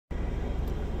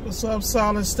What's up,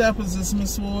 Solid Steppers? It's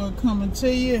Miss Ward coming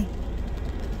to you.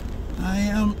 I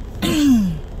am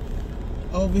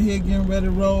over here getting ready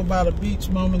to roll by the beach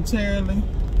momentarily.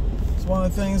 It's one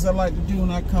of the things I like to do when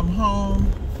I come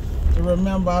home, to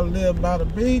remember I live by the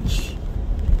beach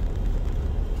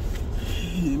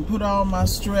and put all my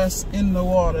stress in the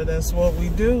water. That's what we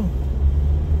do.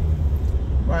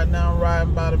 Right now I'm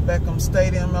riding by the Beckham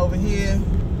Stadium over here.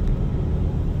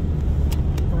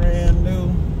 Brand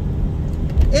new.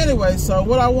 Anyway, so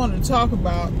what I wanted to talk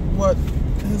about, what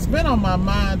has been on my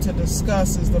mind to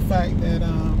discuss, is the fact that,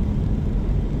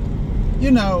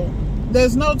 you know,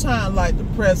 there's no time like the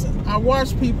present. I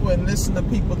watch people and listen to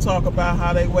people talk about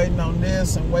how they waiting on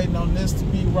this and waiting on this to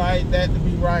be right, that to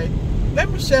be right. Let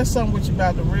me share something with you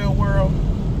about the real world.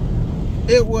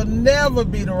 It will never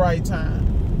be the right time.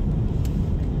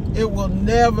 It will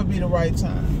never be the right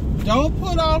time. Don't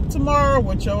put off tomorrow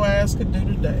what your ass could do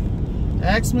today.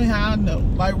 Ask me how I know.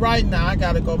 Like right now, I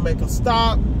gotta go make a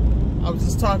stop. I was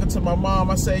just talking to my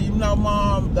mom. I said, you know,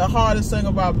 Mom, the hardest thing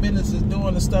about business is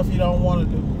doing the stuff you don't want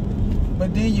to do.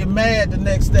 But then you're mad the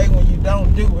next day when you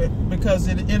don't do it because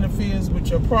it interferes with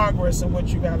your progress and what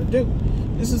you gotta do.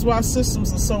 This is why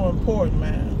systems are so important,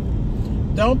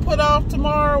 man. Don't put off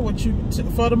tomorrow what you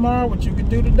can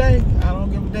do today. I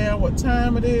don't give a damn what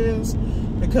time it is,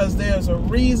 because there's a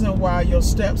reason why your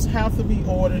steps have to be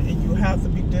ordered and you have to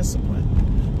be disciplined.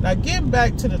 Now, getting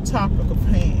back to the topic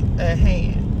at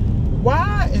hand,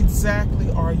 why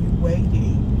exactly are you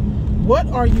waiting? What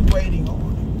are you waiting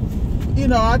on? You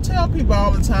know, I tell people all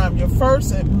the time, your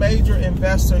first and major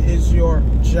investor is your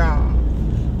job.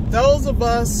 Those of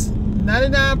us,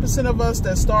 99% of us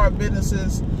that start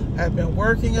businesses have been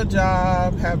working a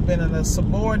job, have been in a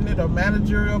subordinate or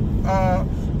managerial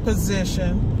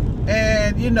position.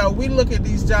 And, you know, we look at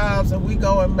these jobs and we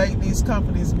go and make these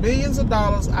companies millions of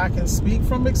dollars. I can speak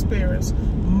from experience,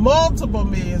 multiple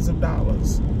millions of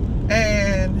dollars,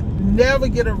 and never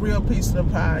get a real piece of the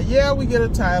pie. Yeah, we get a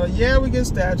title. Yeah, we get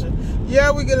stature. Yeah,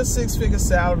 we get a six-figure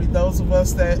salary, those of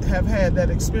us that have had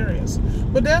that experience.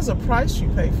 But there's a price you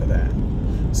pay for that.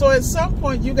 So at some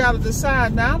point, you got to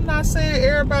decide. Now, I'm not saying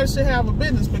everybody should have a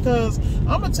business, because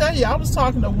I'm going to tell you, I was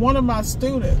talking to one of my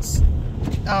students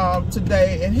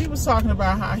today, and he was talking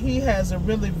about how he hasn't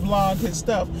really vlogged his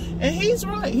stuff. And he's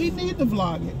right. He needs to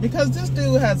vlog it, because this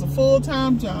dude has a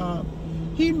full-time job.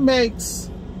 He makes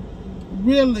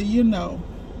really, you know,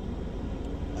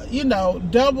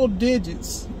 double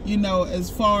digits, you know, as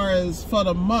far as for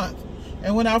the month.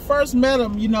 And when I first met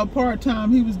him, you know,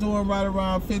 part-time, he was doing right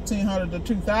around $1,500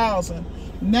 to $2,000.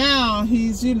 Now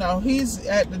he's, you know, he's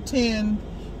at the 10,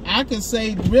 I could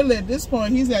say really at this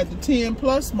point, he's at the 10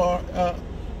 plus mark,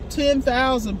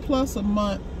 10,000 plus a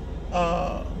month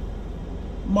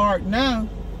mark now.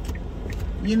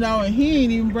 You know, and he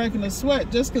ain't even breaking a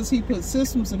sweat, just because he put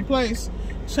systems in place,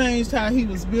 changed how he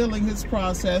was building his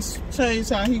process,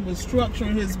 changed how he was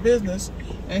structuring his business,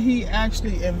 and he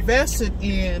actually invested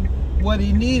in what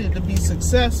he needed to be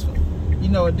successful. You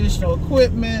know, additional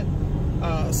equipment,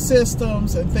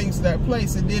 systems, and things of that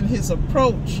place. And then his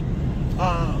approach.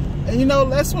 And you know,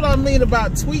 that's what I mean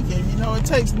about tweaking. You know, it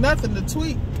takes nothing to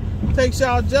tweak. It takes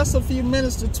y'all just a few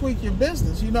minutes to tweak your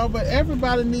business, you know, but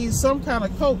everybody needs some kind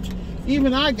of coach.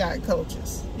 Even I got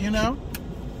coaches, you know.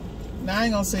 Now, I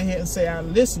ain't gonna sit here and say I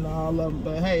listen to all of them,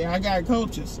 but hey, I got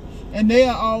coaches, and they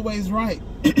are always right.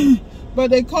 But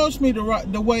they coach me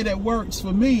the way that works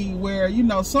for me, where, you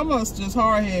know, some of us just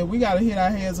hard-headed. We got to hit our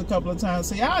heads a couple of times.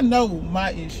 See, I know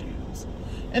my issues.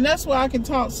 And that's why I can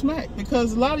talk smack,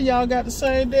 because a lot of y'all got the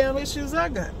same damn issues I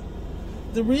got.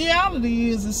 The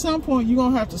reality is, at some point, you're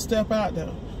going to have to step out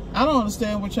there. I don't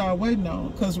understand what y'all waiting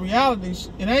on, because reality,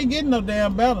 it ain't getting no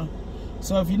damn better.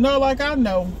 So if you know like I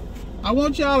know, I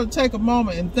want y'all to take a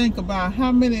moment and think about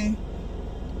how many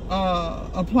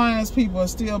appliance people are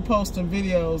still posting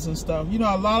videos and stuff. You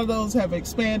know, a lot of those have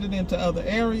expanded into other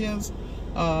areas.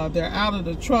 They're out of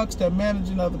the trucks, they're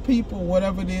managing other people,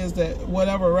 whatever it is, that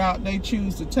whatever route they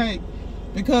choose to take,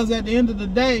 because at the end of the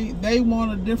day, they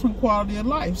want a different quality of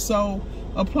life. So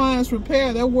appliance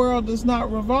repair, their world does not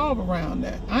revolve around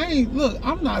that. Look,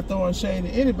 I'm not throwing shade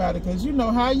at anybody, because you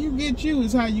know, how you get you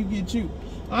is how you get you.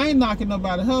 I ain't knocking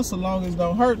nobody hustle, as long as it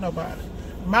don't hurt nobody.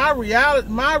 My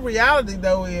reality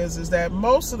though is that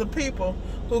most of the people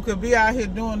who could be out here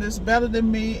doing this better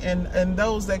than me, and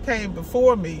those that came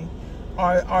before me,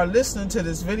 are listening to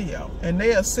this video, and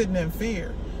they are sitting in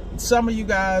fear. Some of you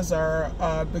guys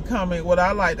are becoming what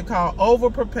I like to call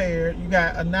over prepared. You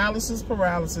got analysis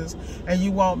paralysis, and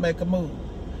you won't make a move.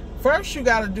 First you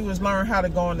got to do is learn how to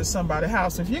go into somebody's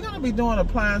house. If you're going to be doing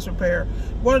appliance repair,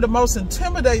 one of the most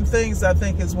intimidating things I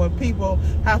think is when people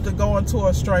have to go into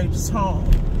a stranger's home,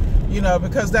 you know,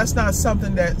 because that's not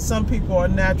something that some people are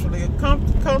naturally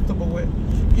comfortable with,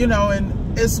 you know.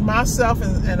 And it's myself,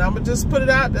 and I'm gonna just put it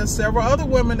out there, several other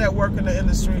women that work in the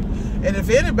industry, and if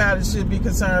anybody should be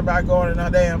concerned about going in our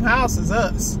damn house, is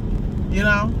us, you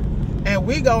know. And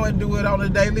we go and do it on a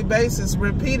daily basis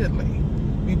repeatedly.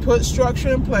 We put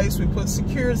structure in place, we put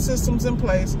security systems in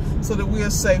place so that we are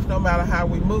safe no matter how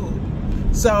we move.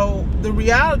 So the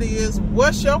reality is,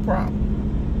 what's your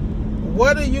problem?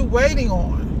 What are you waiting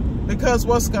on? Because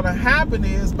what's going to happen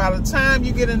is, by the time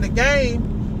you get in the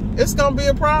game, it's going to be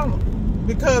a problem.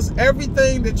 Because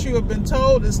everything that you have been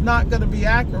told is not going to be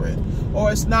accurate,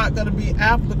 or it's not going to be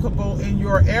applicable in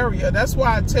your area. That's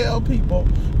why I tell people,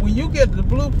 when you get the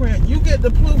blueprint, you get the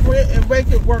blueprint and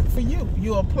make it work for you.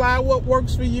 You apply what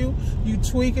works for you. You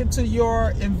tweak it to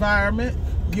your environment,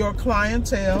 your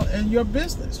clientele, and your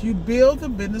business. You build the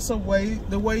business the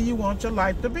way you want your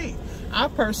life to be. I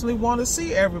personally want to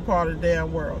see every part of the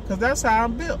damn world, because that's how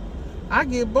I'm built. I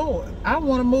get bored. I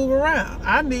want to move around.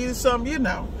 I need something, you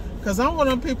know. Because I'm one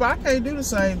of them people, I can't do the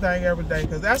same thing every day,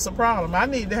 because that's the problem. I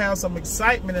need to have some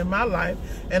excitement in my life,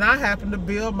 and I happen to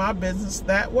build my business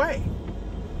that way.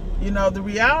 You know, the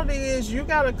reality is, you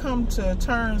got to come to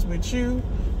terms with you,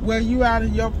 where you are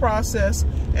in your process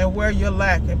and where you're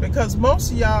lacking. Because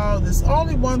most of y'all, there's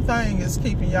only one thing is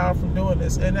keeping y'all from doing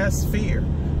this, and that's fear.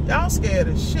 Y'all scared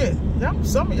as shit.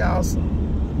 Some of y'all,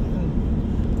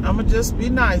 I'm going to just be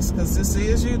nice, because this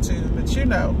is YouTube, but you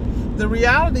know, the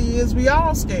reality is we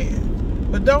all scared.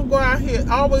 But don't go out here,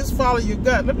 always follow your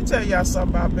gut. Let me tell y'all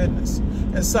something about business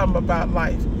and something about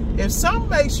life. If something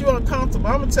makes you uncomfortable,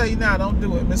 I'm going to tell you now, don't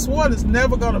do it. Miss Ward is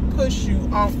never going to push you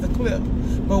off the cliff.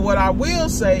 But what I will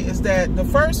say is that the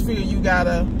first fear you got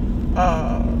to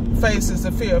face is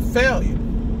the fear of failure.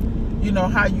 You know,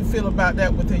 how you feel about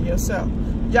that within yourself.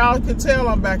 Y'all can tell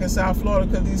I'm back in South Florida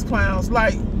because these clowns,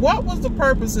 like, what was the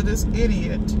purpose of this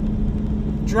idiot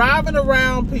driving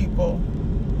around people,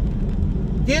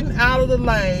 getting out of the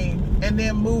lane, and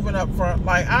then moving up front?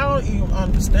 Like, I don't even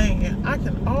understand. I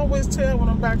can always tell when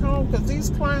I'm back home, because these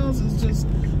clowns is just,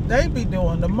 they be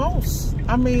doing the most.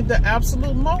 I mean, the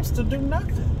absolute most to do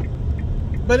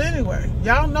nothing. But anyway,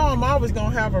 y'all know I'm always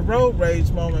going to have a road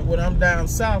rage moment when I'm down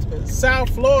south, because South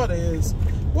Florida is,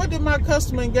 what did my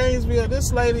customer in Gainesville,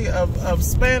 this lady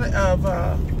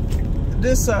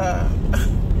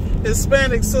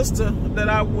Hispanic sister that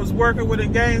I was working with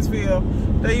in Gainesville,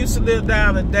 they used to live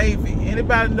down in Davie.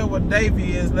 Anybody know what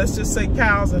Davie is? Let's just say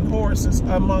cows and horses,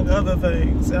 among other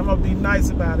things. I'm going to be nice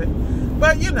about it.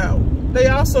 But, you know, they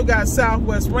also got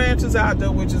Southwest Ranches out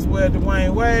there, which is where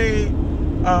Dwayne Wade,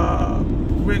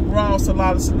 Rick Ross, a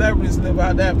lot of celebrities live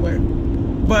out that way.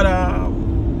 But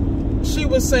she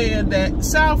was saying that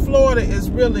South Florida is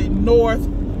really northern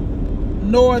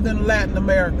Latin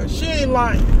America. She ain't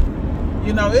lying.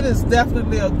 You know, it is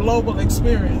definitely a global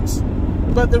experience.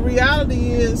 But the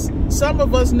reality is, some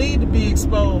of us need to be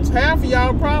exposed. Half of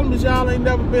y'all problem is y'all ain't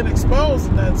never been exposed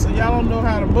to that, so y'all don't know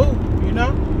how to move, you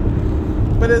know?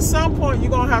 But at some point,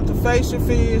 you're going to have to face your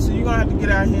fears, and you're going to have to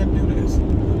get out here and do this.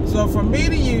 So from me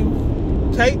to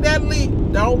you, take that leap.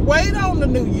 Don't wait on the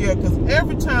new year, because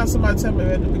every time somebody tells me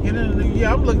at the beginning of the new year,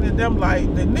 I'm looking at them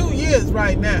like, the new year is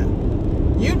right now.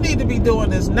 You need to be doing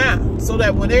this now, so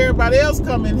that when everybody else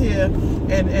come in here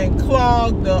and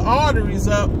clog the arteries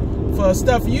up for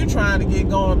stuff you trying to get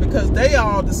going, because they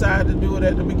all decided to do it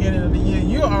at the beginning of the year,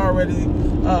 you're already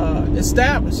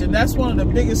established. And that's one of the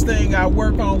biggest things I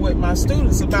work on with my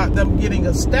students, about them getting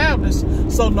established,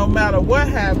 so no matter what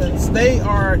happens, they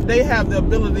have the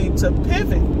ability to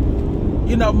pivot.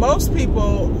 You know, most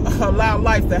people allow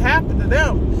life to happen to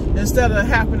them instead of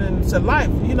happening to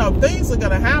life. You know, things are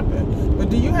going to happen, but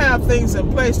do you have things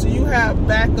in place? Do you have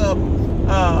backup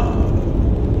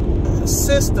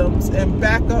systems and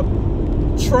backup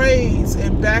trades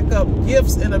and backup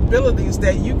gifts and abilities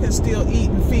that you can still eat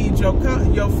and feed your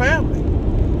family?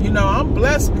 You know, I'm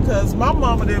blessed because my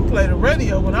mama didn't play the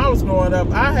radio when I was growing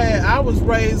up. I was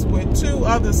raised with 2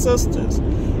 other sisters,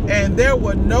 and there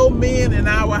were no men in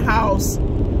our house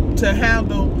to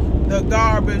handle the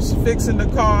garbage, fixing the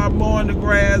car, mowing the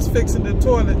grass, fixing the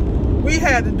toilet. We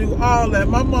had to do all that.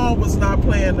 My mom was not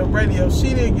playing the radio. She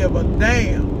didn't give a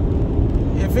damn.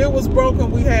 If it was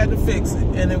broken, we had to fix it.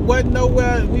 And it wasn't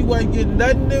nowhere, we wasn't getting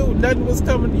nothing new, nothing was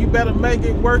coming. You better make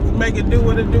it work, make it do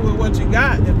what it do with what you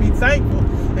got, and be thankful,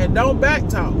 and don't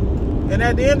backtalk. And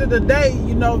at the end of the day,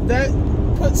 you know, that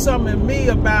put something in me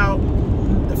about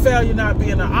failure not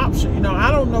being an option. You know,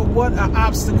 I don't know what an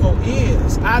obstacle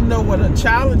is. I know what a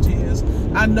challenge is.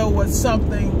 I know what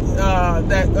something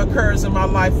that occurs in my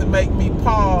life that make me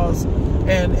pause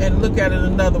and look at it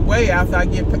another way after I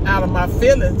get out of my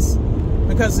feelings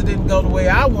because it didn't go the way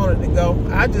I wanted to go.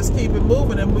 I just keep it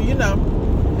moving and, you know,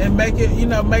 and make it, you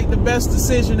know, make the best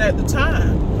decision at the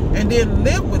time and then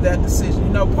live with that decision. You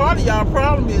know, part of y'all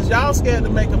problem is y'all scared to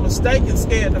make a mistake and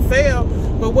scared to fail,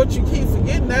 but what you keep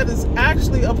forgetting, that is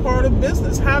actually a part of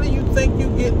business. How do you think you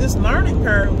get this learning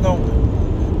curve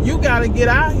going? You got to get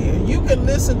out here. You can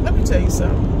listen. Let me tell you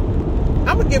something.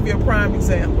 I'm going to give you a prime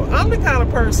example. I'm the kind of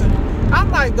person, I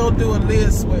might go do a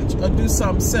lid switch or do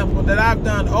something simple that I've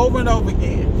done over and over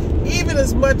again, even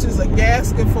as much as a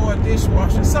gasket for a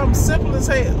dishwasher, something simple as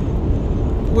hell,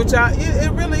 which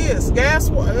it really is.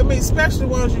 I mean, especially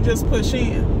ones you just push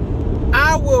in.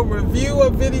 I will review a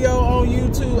video on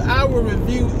YouTube. I will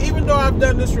review, even though I've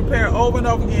done this repair over and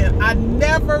over again, I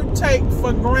never take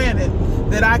for granted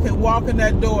that I can walk in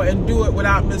that door and do it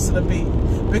without missing a beat.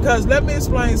 Because let me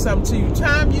explain something to you.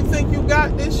 Time you think you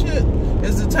got this shit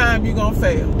is the time you're going to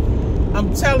fail.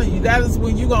 I'm telling you, that is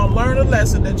when you're going to learn a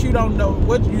lesson that you don't know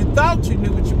what you thought you knew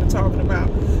what you were talking about.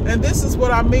 And this is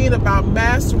what I mean about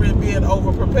mastering being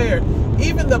over-prepared.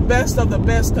 Even the best of the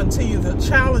best continue to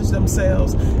challenge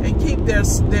themselves and keep their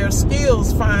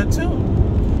skills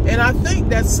fine-tuned. And I think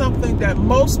that's something that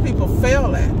most people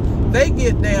fail at. They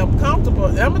get damn comfortable.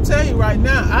 I'm going to tell you right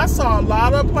now, I saw a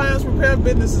lot of appliance repair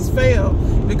businesses fail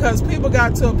because people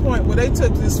got to a point where they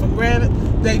took this for granted.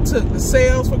 They took the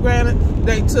sales for granted.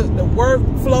 They took the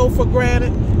workflow for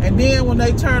granted. And then when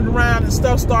they turned around and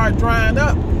stuff started drying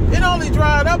up, it only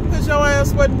dried up because your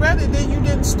ass wasn't ready. Then you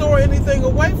didn't store anything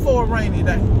away for a rainy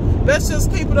day. Let's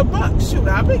just keep it a buck. Shoot,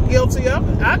 I've been guilty of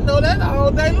it. I know that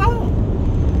all day long.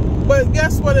 But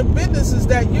guess what, in business is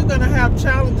that you're going to have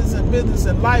challenges in business,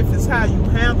 and life is how you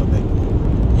handle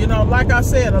it. You know, like I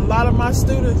said, a lot of my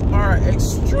students are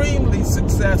extremely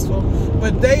successful,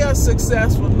 but they are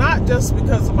successful not just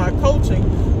because of my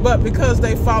coaching, but because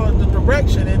they followed the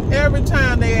direction. And every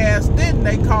time they asked, didn't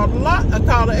they called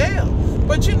a L.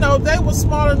 But you know, they were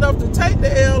smart enough to take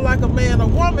the L like a man or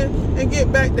woman and get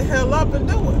back the hell up and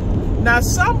do it. Now,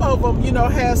 some of them, you know,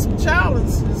 had some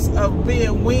challenges of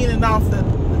being weaned off the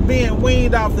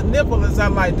nipple, as I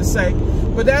like to say.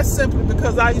 But that's simply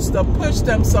because I used to push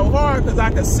them so hard because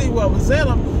I could see what was in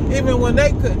them, even when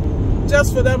they couldn't,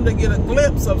 just for them to get a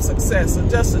glimpse of success and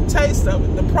just a taste of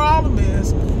it. The problem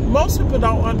is, most people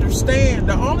don't understand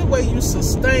the only way you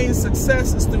sustain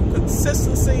success is through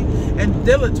consistency and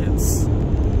diligence.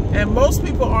 And most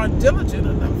people aren't diligent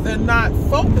enough. They're not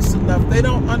focused enough. They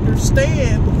don't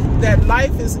understand that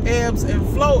life is ebbs and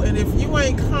flow. And if you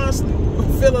ain't constantly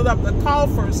filling up the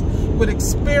coffers with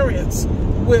experience,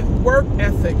 with work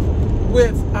ethic,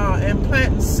 with and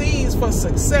planting seeds for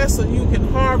success so you can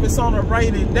harvest on a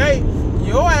rainy day,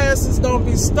 your ass is going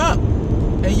to be stuck.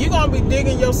 And you're going to be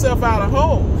digging yourself out a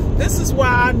hole. This is why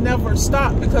I never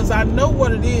stop, because I know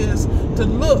what it is to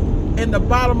look in the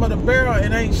bottom of the barrel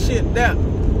and ain't shit there.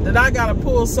 That I got to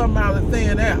pull something out of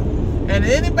thin air. And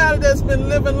anybody that's been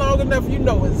living long enough, you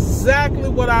know exactly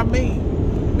what I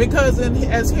mean. Because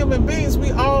as human beings,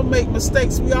 we all make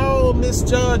mistakes. We all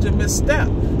misjudge and misstep.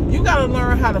 You got to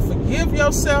learn how to forgive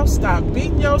yourself, stop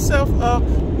beating yourself up,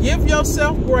 give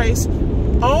yourself grace,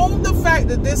 own the fact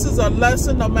that this is a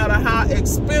lesson no matter how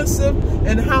expensive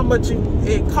and how much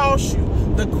it costs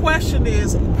you. The question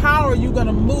is, how are you going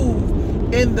to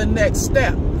move in the next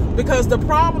step? Because the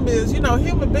problem is, you know,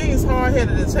 human beings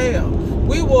hard-headed as hell.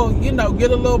 We will, you know, get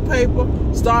a little paper,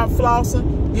 start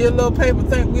flossing, get a little paper,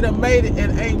 think we done made it,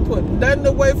 and ain't put nothing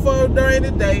away for during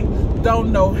the day.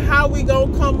 Don't know how we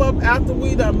gonna come up after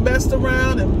we done messed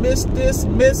around and missed this,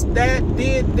 missed that,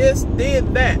 did this,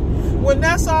 did that. When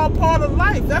that's all part of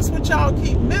life, that's what y'all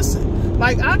keep missing.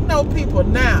 Like, I know people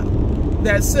now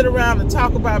that sit around and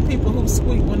talk about people who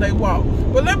squeak when they walk.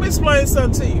 But let me explain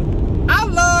something to you. I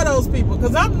love those people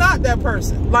because I'm not that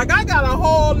person. Like, I got a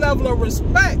whole level of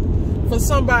respect for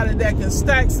somebody that can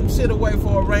stack some shit away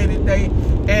for a rainy day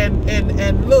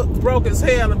and look broke as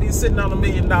hell and be sitting on $1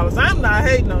 million. I'm not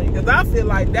hating on you because I feel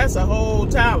like that's a whole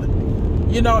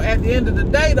talent. You know, at the end of the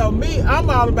day, though, I'm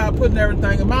all about putting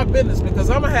everything in my business because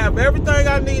I'm going to have everything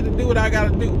I need to do what I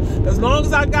got to do. As long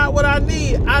as I got what I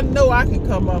need, I know I can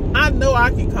come up. I know I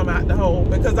can come out the hole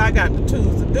because I got the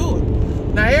tools to do it.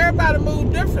 Now, everybody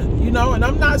move different, you know, and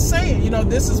I'm not saying, you know,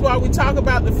 this is why we talk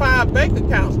about the 5 bank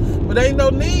accounts. But ain't no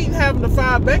need having the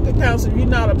 5 bank accounts if you're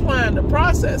not applying the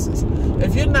processes.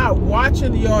 If you're not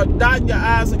watching dotting your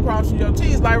I's and crossing your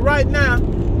T's. Like right now,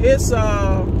 it's,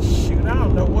 shoot, I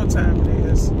don't know what time it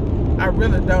is. I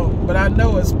really don't. But I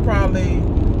know it's probably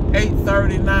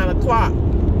 8:30, 9 o'clock.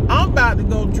 I'm about to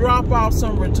go drop off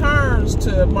some returns to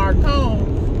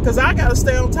Marcone because I got to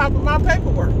stay on top of my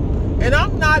paperwork. And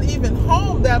I'm not even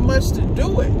home that much to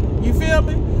do it. You feel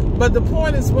me? But the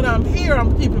point is, when I'm here,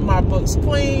 I'm keeping my books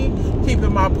clean,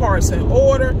 keeping my parts in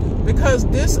order, because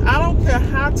this, I don't care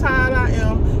how tired I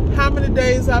am, how many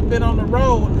days I've been on the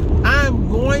road, I'm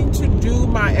going to do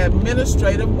my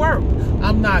administrative work.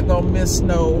 I'm not going to miss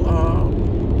no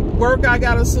work I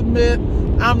got to submit.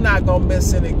 I'm not going to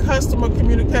miss any customer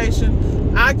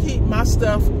communication. I keep my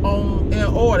stuff in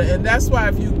order. And that's why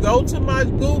if you go to my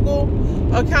Google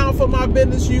account for my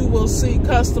business, you will see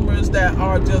customers that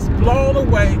are just blown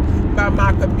away by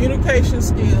my communication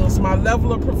skills, my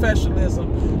level of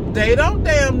professionalism. They don't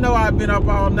damn know I've been up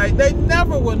all night. They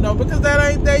never will know, because that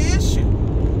ain't their issue.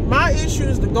 My issue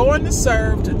is to go in to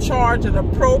serve, to charge an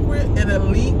appropriate and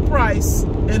elite price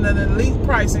in an elite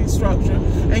pricing structure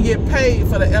and get paid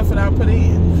for the effort I put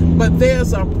in. But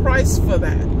there's a price for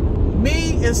that.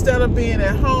 Me, instead of being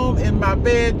at home in my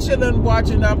bed, chilling,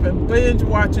 watching up and binge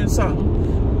watching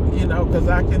something, you know, because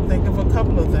I can think of a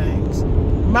couple of things.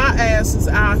 My ass is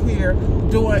out here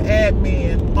doing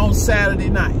admin on Saturday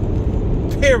night,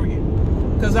 period.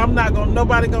 Because I'm not going to,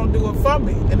 nobody going to do it for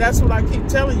me. And that's what I keep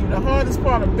telling you. The hardest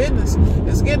part of business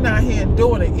is getting out here and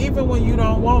doing it, even when you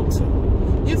don't want to.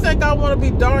 You think I want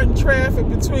to be darting traffic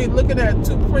between looking at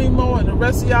Two Primo and the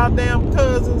rest of y'all damn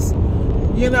cousins,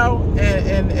 you know,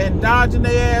 and dodging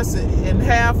their ass, and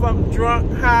half of them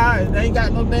drunk, high, and they ain't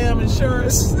got no damn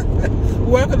insurance.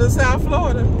 Welcome to South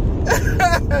Florida.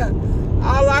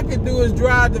 All I can do is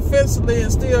drive defensively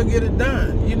and still get it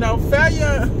done. You know,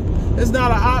 failure is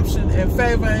not an option, and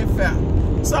favor ain't fair.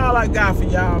 That's all I got for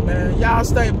y'all, man. Y'all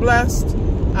stay blessed.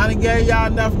 I done gave y'all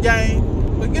enough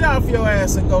game, but get off your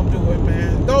ass and go do it,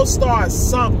 man. Go start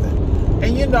something.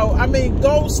 And you know, I mean,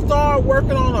 go start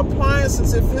working on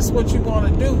appliances if this is what you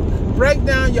want to do. Break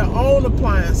down your own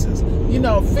appliances. You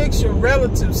know, fix your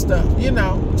relative stuff. You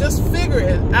know, just figure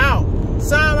it out.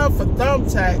 Sign up for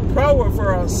Thumbtack, Pro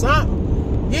Refer, or something.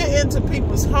 Get into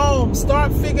people's homes.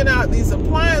 Start figuring out these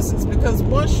appliances, because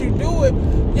once you do it,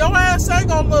 your ass ain't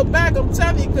going to look back, I'm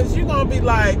telling you, because you're going to be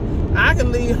like, I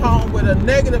can leave home with a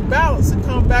negative balance and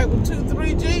come back with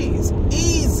 2-3 G's.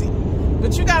 Easy.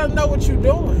 But you got to know what you're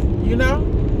doing, you know?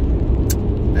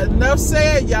 Enough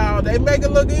said, y'all. They make it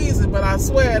look easy, but I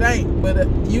swear it ain't. But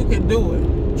you can do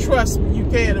it. Trust me, you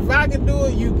can. If I can do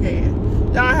it, you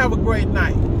can. Y'all have a great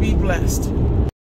night. Be blessed.